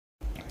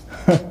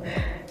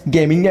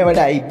Gaming never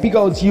die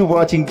because you're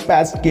watching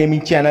best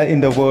gaming channel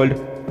in the world,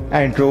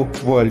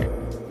 Androworld.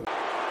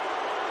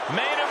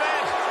 Main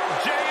event,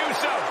 Jey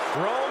Uso,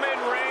 Roman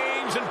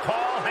Reigns, and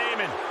Paul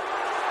Heyman.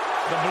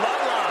 The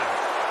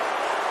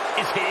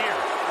bloodline is here.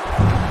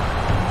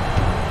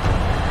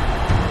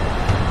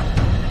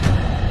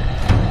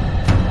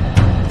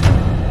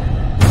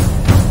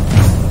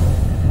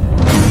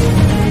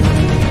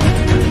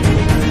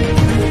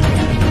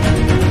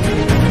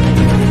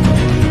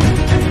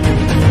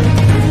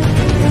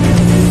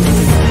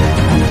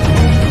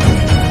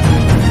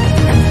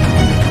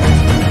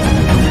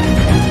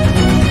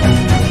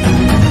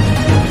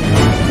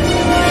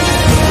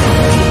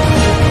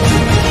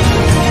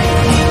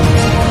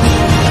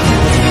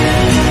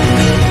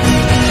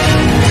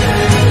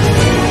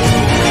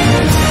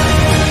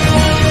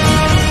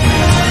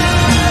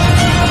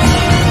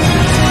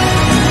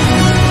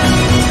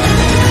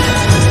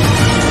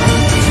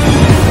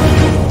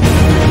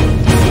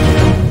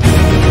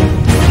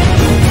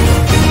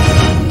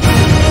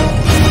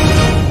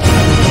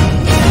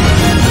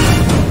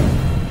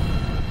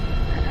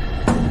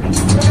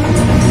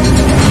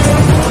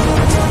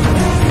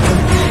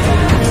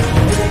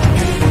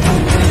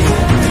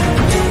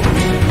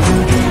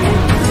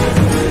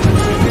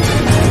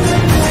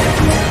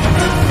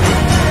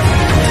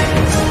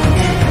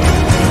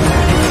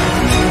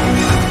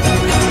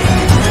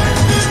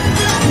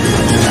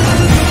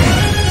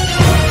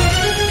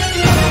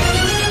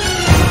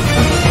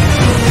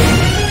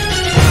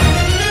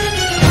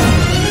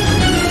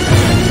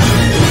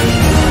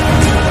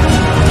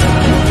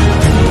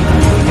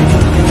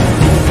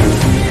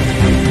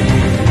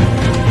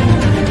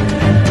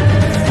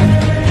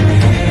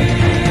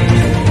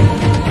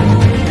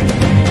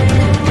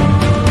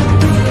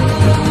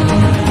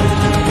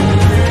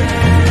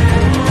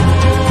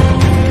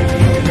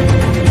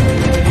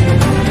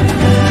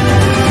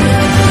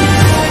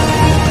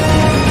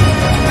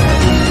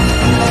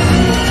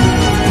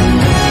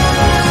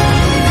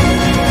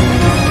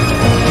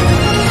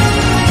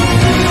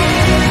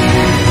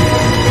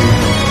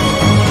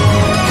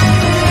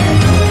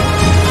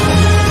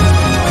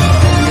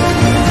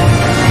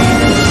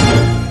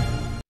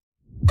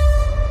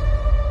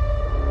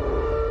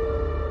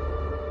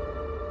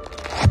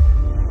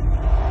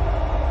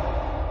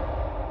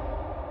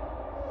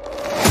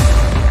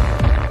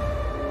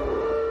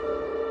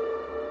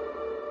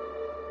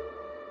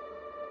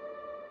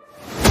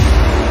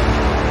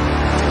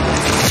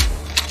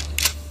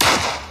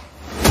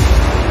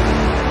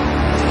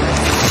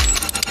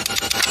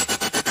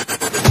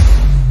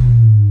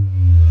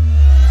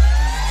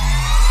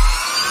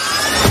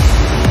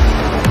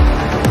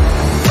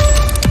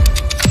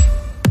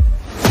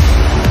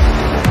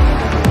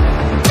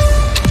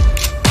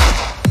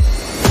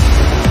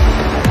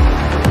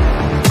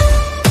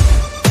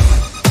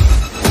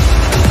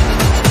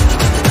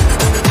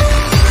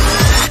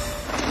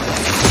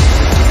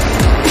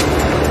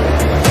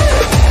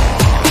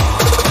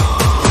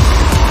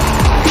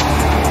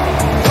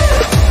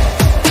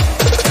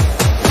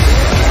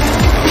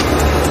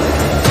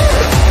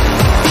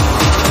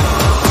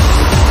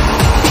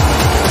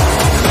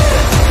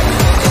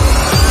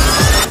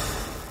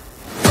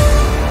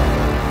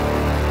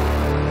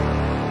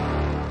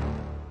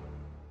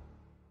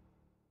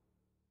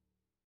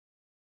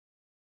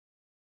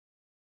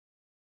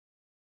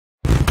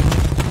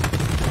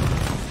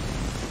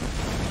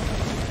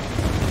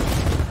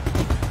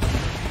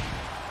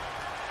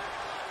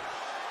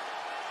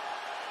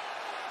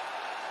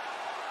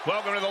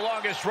 Welcome to the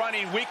longest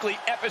running weekly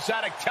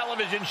episodic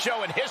television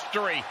show in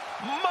history,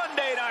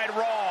 Monday Night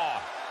Raw.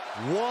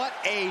 What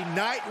a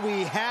night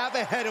we have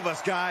ahead of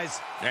us, guys.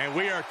 And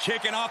we are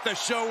kicking off the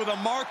show with a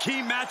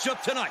marquee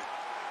matchup tonight.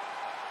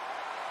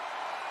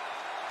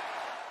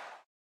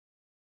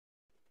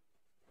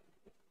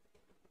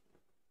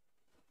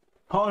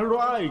 All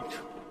right.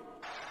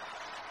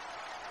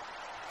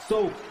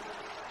 So,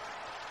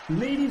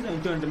 ladies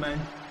and gentlemen,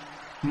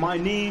 my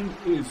name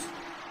is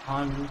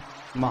Anu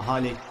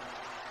Mahalik,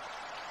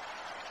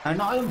 and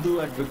I am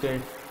the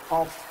advocate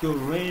of the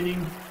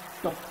reigning,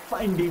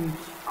 defending,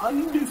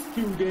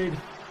 undisputed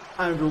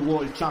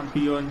Androworld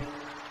champion,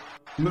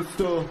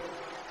 Mr.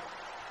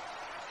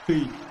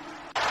 P.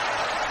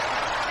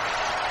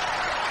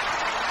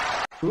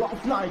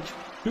 Last night,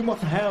 you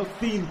must have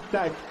seen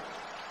that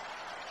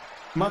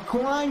my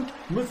client,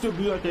 Mr.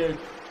 Bearded,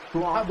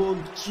 Tribal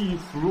Chief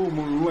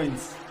Roman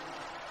Reigns.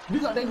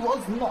 Bearded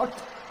was not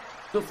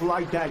just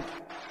like that.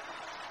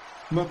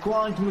 My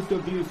client,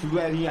 Mr. B, is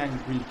very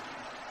angry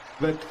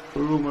with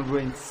Roman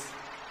Reigns.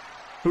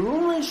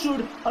 Roman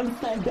should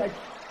understand that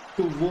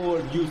the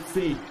word you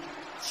say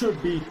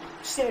should be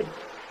said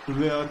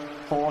very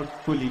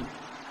thoughtfully.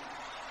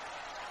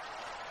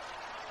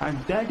 And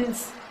that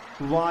is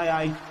why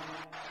I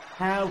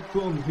have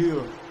come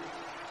here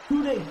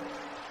today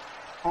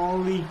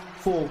only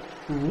for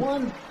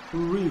one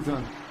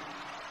reason.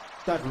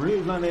 That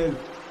reason is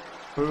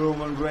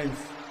Roman Reigns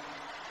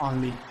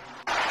only.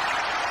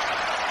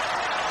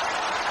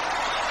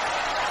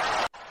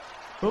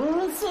 Roman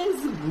Reigns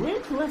is a great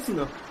great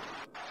wrestler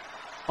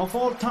of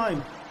all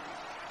time.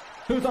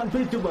 He's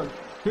unbeatable.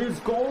 He's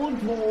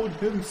gold mode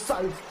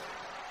himself.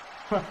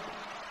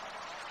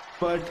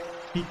 But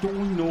he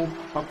don't know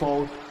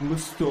about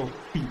Mr.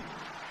 B.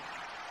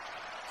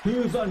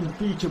 He's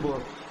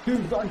unbeatable.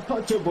 He's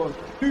untouchable.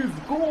 He's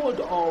God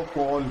of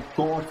all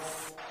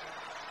gods.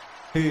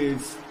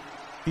 He's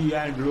the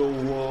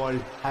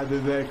Androworld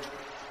Heavyweight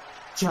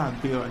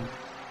Champion.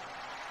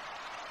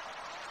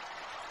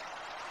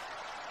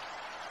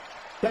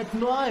 That's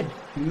right.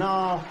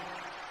 Now,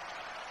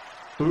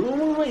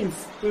 Roman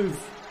Reigns is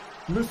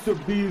Mr.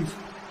 B's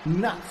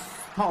next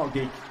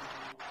target.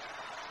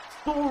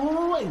 So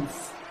Roman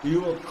Reigns,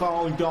 your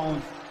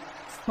countdown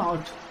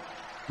starts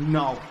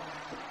now.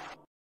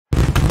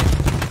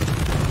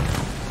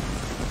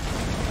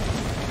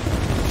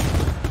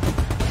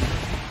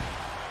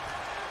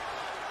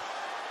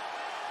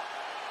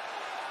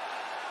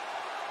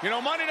 You know,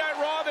 Monday Night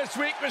Raw this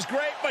week was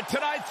great, but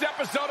tonight's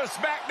episode of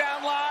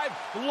SmackDown Live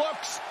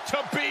looks to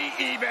be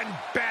even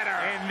better.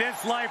 In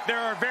this life, there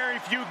are very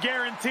few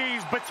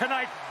guarantees, but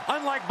tonight,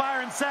 unlike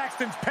Byron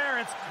Saxton's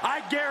parents,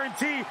 I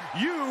guarantee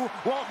you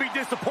won't be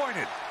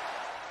disappointed.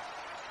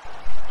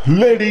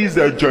 Ladies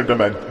and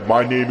gentlemen,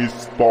 my name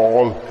is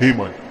Paul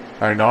Heyman,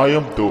 and I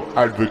am the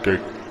advocate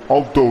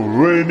of the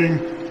reigning,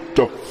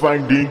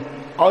 defending,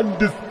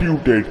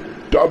 undisputed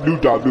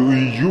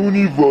WWE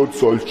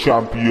Universal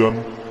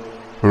Champion,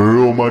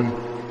 Roman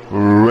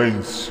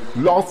Reigns.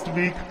 Last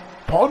week,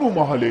 Panu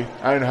Mahale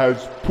and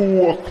his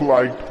poor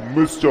client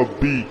Mr.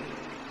 B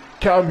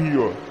came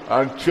here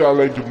and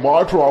challenged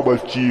my tribal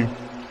chief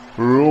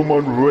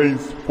Roman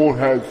Reigns for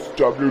his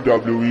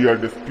WWE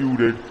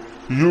Undisputed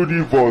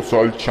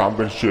Universal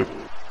Championship.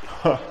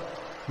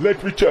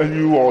 Let me tell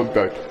you all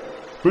that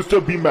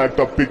Mr. B made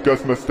the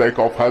biggest mistake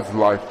of his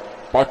life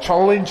by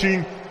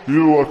challenging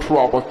your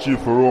tribal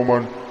chief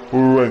Roman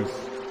Reigns.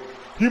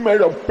 He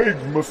made a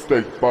big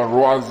mistake by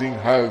raising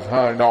his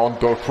hand on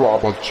the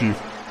tribal chief.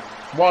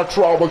 My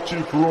tribal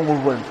chief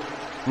Roman Reigns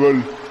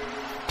will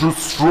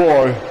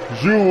destroy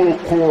your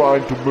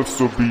client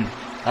Mr. B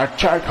and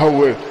take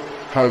away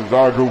his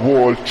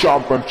Androworld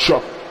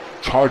Championship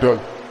title.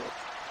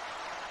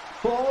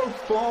 Paul.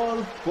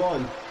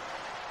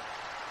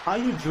 Are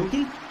you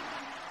joking?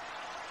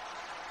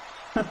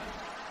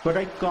 But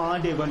I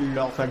can't even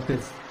laugh at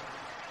this.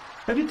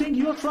 If you think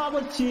your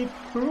tribal chief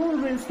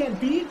Roman Reigns can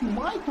beat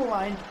my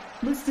client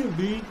Mr.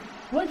 B,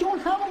 why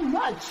don't have a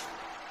match?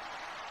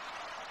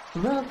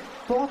 Well,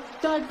 4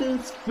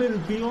 titles will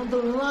be on the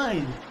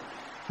line.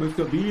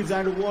 Mr. B's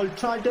Androworld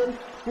title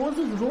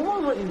versus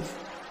Roman Reigns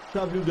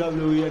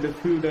WWE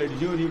Undisputed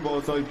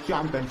Universal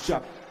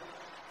Championship.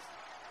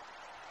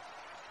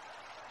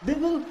 They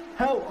will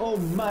have a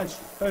match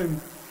in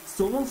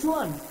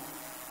SummerSlam.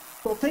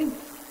 So think,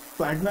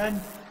 Batman.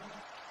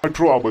 My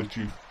tribal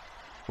chief,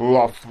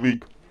 last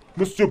week,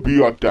 Mr.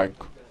 B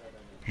attacked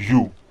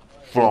you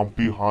from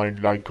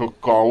behind like a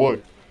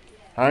coward.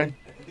 And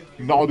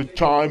now the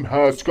time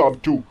has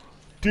come to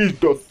teach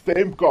the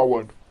same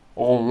coward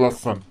a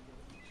lesson.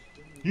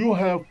 You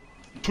have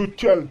to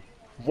tell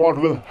what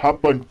will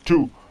happen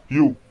to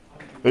you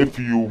if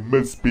you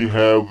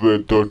misbehave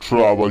with the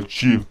tribal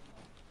chief.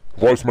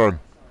 Voice man,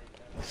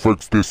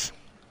 fix this.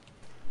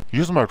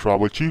 Yes, my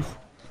tribal chief.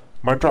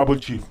 My tribal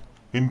chief,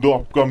 in the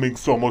upcoming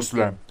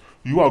SummerSlam,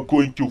 you are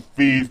going to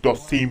face the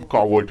same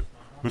coward,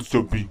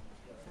 Mr. B,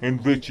 in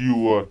which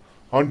you are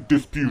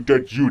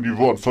Undisputed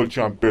Universal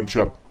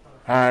Championship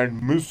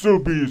and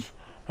Mr. B's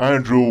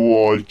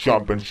Androworld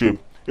Championship.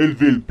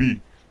 It will be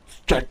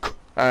stuck,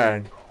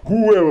 and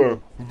whoever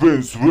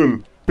wins will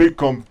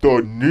become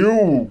the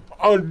new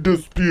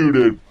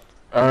Undisputed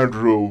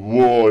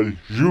Androworld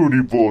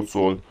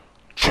Universal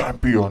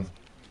Champion.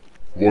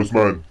 Voice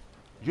man,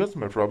 Yes,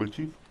 my tribal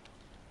chief.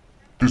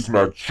 this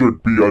match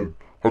should be an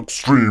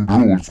Extreme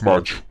Rules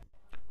match.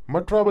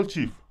 My tribal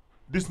chief,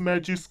 this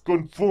match is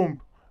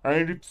confirmed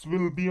and it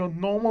will be a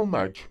normal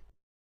match.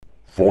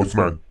 Voice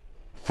man,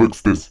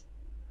 fix this.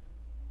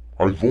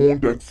 I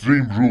want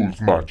Extreme Rules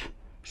match,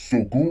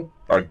 so go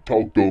and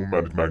talk to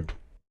management.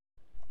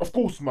 Of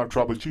course, my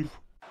tribal chief.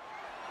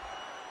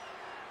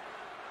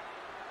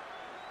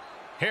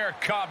 Here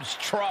comes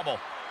trouble.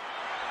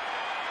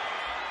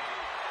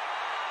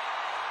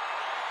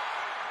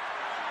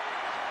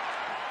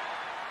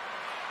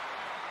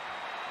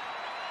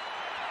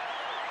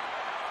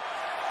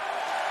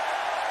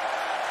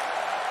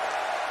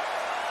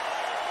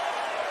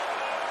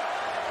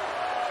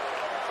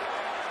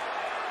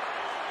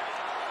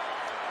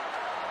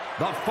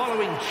 The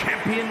following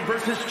champion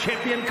versus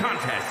champion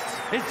contest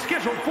is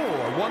scheduled for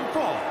one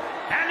fall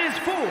and is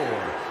for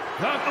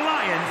the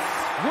Alliance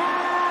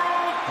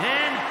World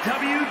and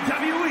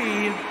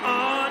WWE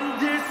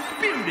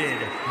Undisputed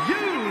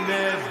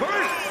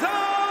Universal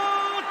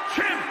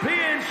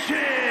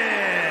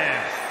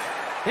Championships.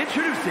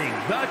 Introducing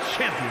the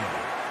champion,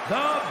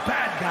 the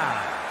bad guy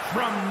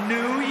from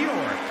New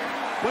York,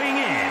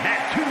 weighing in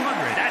at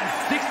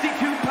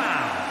 262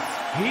 pounds.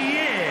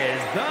 He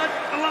is the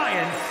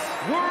Alliance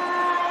World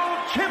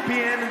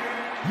Champion,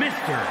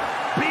 Mr.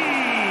 B.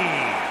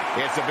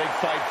 It's a big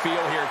fight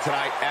feel here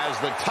tonight as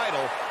the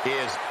title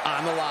is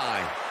on the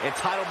line. And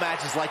title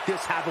matches like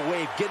this have a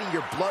way of getting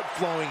your blood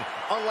flowing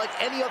unlike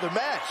any other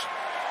match.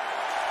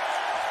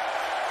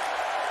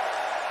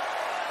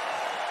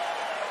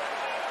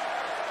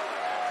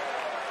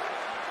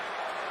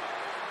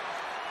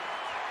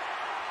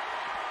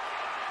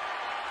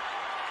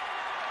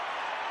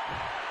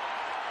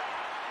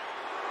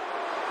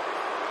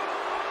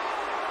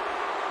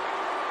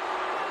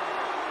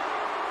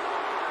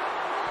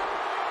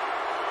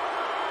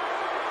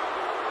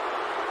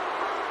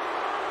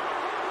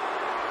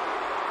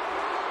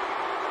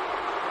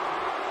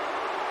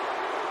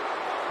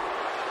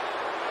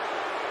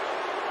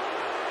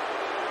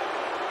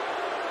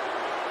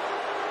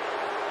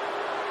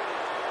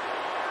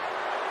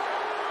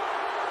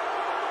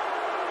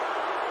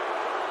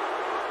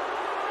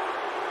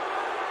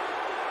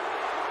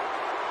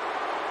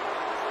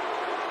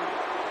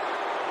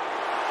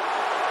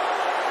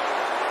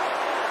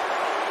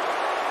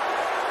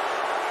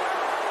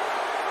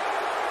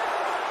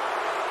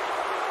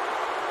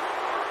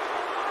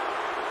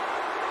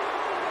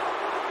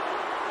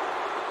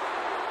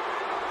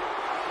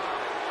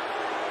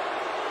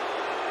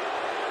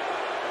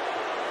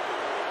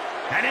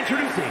 And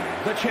introducing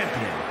the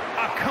champion,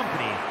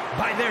 accompanied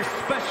by their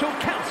special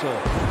counsel,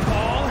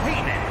 Paul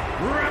Heyman,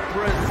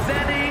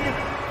 representing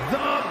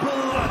the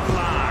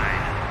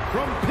Bloodline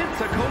from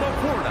Pensacola,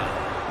 Florida,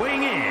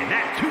 weighing in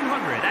at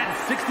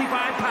 265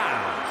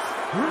 pounds,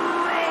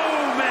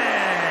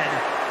 Roman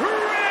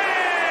Reigns!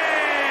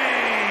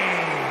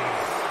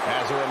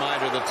 As a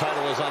reminder, the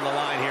title is on the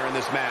line here in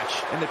this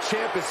match. And the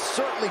champ is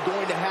certainly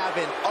going to have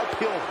an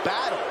uphill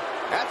battle,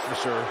 that's for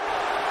sure.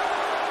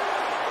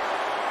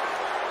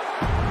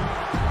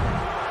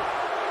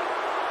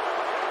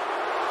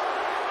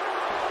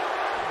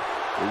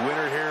 The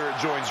winner here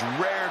joins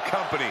rare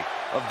company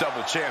of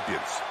double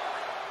champions.